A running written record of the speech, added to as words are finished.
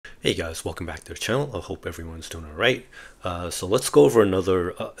Hey guys, welcome back to the channel. I hope everyone's doing alright. So let's go over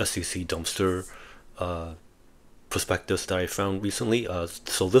another SEC dumpster prospectus that I found recently.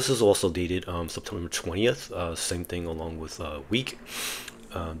 So this is also dated September 20th. Same thing along with week,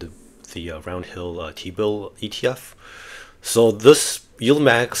 the Round Hill T-bill ETF. So this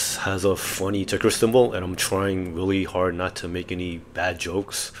YieldMax has a funny ticker symbol, and I'm trying really hard not to make any bad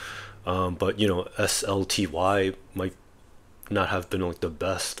jokes. But you know, SLTY might not have been like the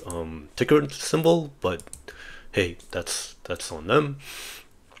best ticker symbol, but hey, that's on them.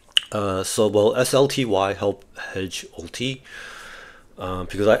 So well, SLTY help hedge ULTY,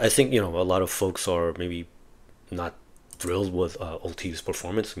 because I think you know a lot of folks are maybe not thrilled with ULTY's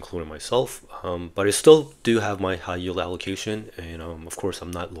performance, including myself. But I still do have my high yield allocation, and of course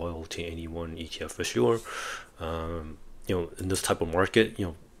I'm not loyal to any one ETF issuer. You know, in this type of market, you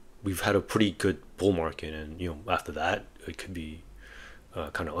know, we've had a pretty good bull market, and you know after that it could be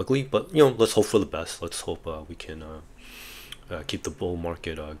kind of ugly. But you know, let's hope for the best. Let's hope we can keep the bull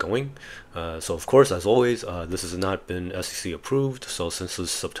market going. So of course, as always, this has not been SEC approved. So since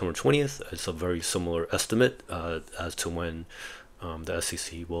it's September 20th, it's a very similar estimate as to when the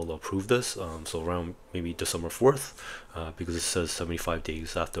SEC will approve this. So around maybe December 4th, because it says 75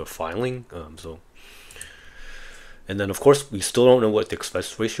 days after filing. And then of course we still don't know what the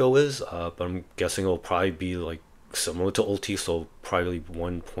expense ratio is, but I'm guessing it'll probably be like similar to ULTY, so probably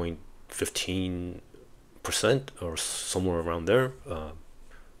 1.15% or somewhere around there.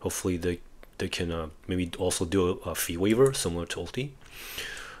 Hopefully they can maybe also do a fee waiver similar to ULTY.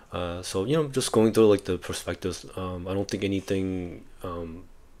 So you know, just going through like the perspectives, I don't think anything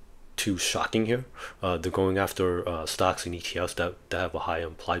too shocking here. They're going after stocks and ETFs that have a high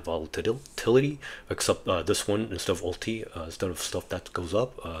implied volatility, except this one, instead of ULTY, instead of stuff that goes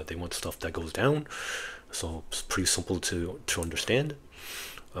up, they want stuff that goes down. So it's pretty simple to understand.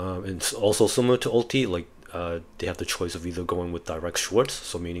 And it's also similar to ULTY, like they have the choice of either going with direct shorts,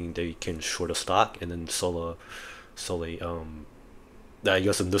 so meaning they can short a stock and then sell a I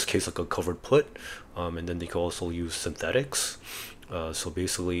guess in this case like a covered put, and then they can also use synthetics. So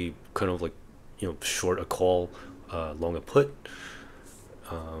basically, kind of like, you know, short a call, long a put,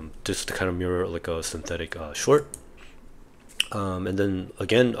 just to kind of mirror like a synthetic short. And then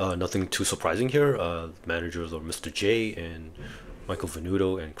again, nothing too surprising here. Managers are Mr. J and Michael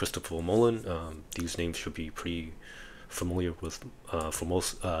Venuto and Christopher Mullen. These names should be pretty familiar with for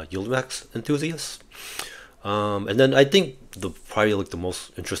most YieldMax enthusiasts. And then I think the probably like the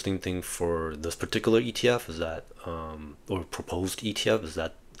most interesting thing for this particular ETF is that, or proposed ETF is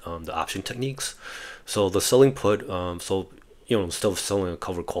that the option techniques. So the selling put, so you know, instead of selling a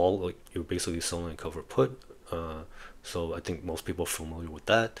cover call, like you're basically selling a cover put. So I think most people are familiar with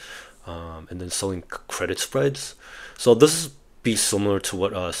that. And then selling credit spreads. So this is be similar to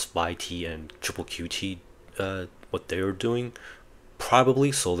what SPY-T and Triple QT what they're doing,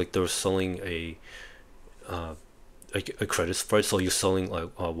 probably. So like they're selling uh, a credit spread. So you're selling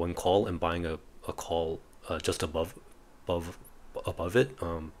like one call and buying a call just above above it.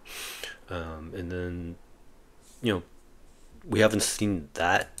 And then you know, we haven't seen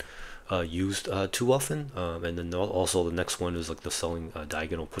that used too often. And then also the next one is like the selling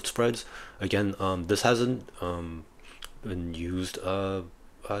diagonal put spreads. Again, this hasn't been used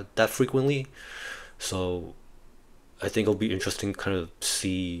that frequently, so I think it'll be interesting to kind of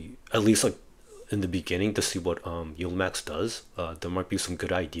see, at least like in the beginning, to see what YieldMax does. There might be some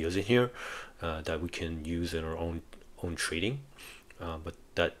good ideas in here that we can use in our own trading, but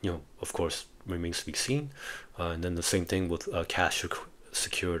that, you know, of course remains to be seen. And then the same thing with cash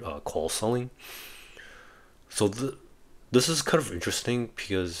secured call selling. So this is kind of interesting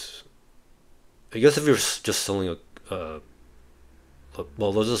because I guess if you're just selling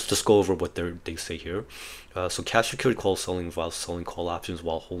well, let's just go over what they say here. So cash secured call selling involves selling call options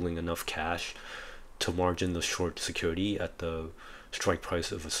while holding enough cash to margin the short security at the strike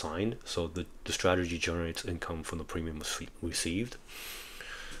price of assigned. So the strategy generates income from the premium received.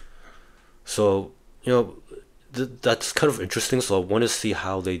 So you know, that's kind of interesting. So I want to see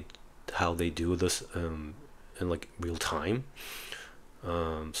how they do this in like real time.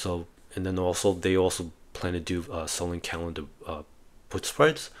 So and then also they also plan to do selling calendar put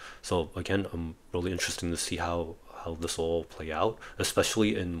spreads. So again, I'm really interested to see how this all play out,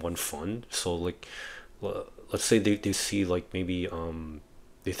 especially in one fund. So like let's say they see like maybe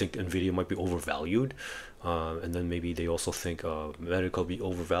they think Nvidia might be overvalued, and then maybe they also think medical be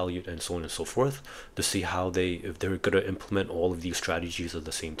overvalued, and so on and so forth, to see how if they're gonna implement all of these strategies at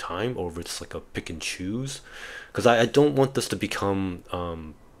the same time, or if it's like a pick and choose. Because I don't want this to become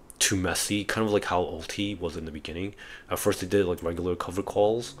too messy, kind of like how ULTY was in the beginning. At first they did like regular cover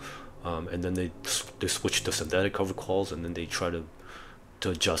calls, and then they switched to synthetic cover calls, and then they try to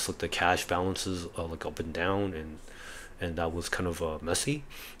adjust like the cash balances like up and down, and that was kind of messy.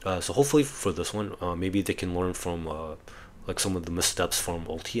 So hopefully for this one, maybe they can learn from like some of the missteps from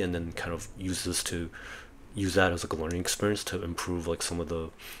ULTY, and then kind of use that as like a learning experience to improve like some of the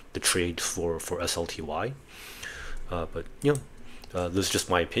trades for SLTY. But this is just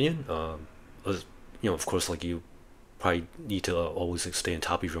my opinion. Of course, like you probably need to always like, stay on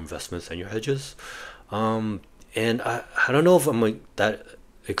top of your investments and your hedges. And I don't know if I'm like that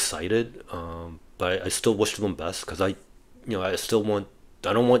excited, but I still wish them best, because I still want,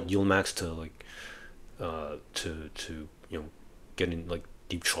 I don't want YieldMax to like to get in like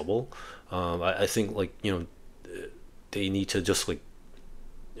deep trouble. I think like they need to just like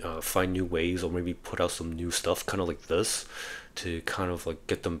find new ways, or maybe put out some new stuff kind of like this, to kind of like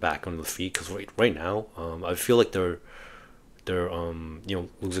get them back on the feet, because right now I feel like they're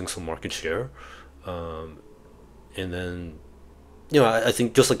losing some market share. And then I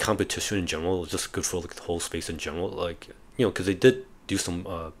think just like competition in general is just good for like the whole space in general, like because they did do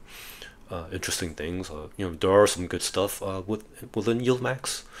some interesting things. There are some good stuff within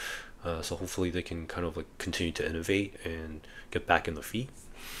YieldMax, so hopefully they can kind of like continue to innovate and get back in the feet.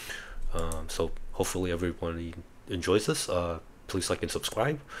 So hopefully everybody enjoys this. Please like and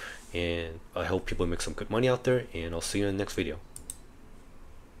subscribe, and I hope people make some good money out there, and I'll see you in the next video.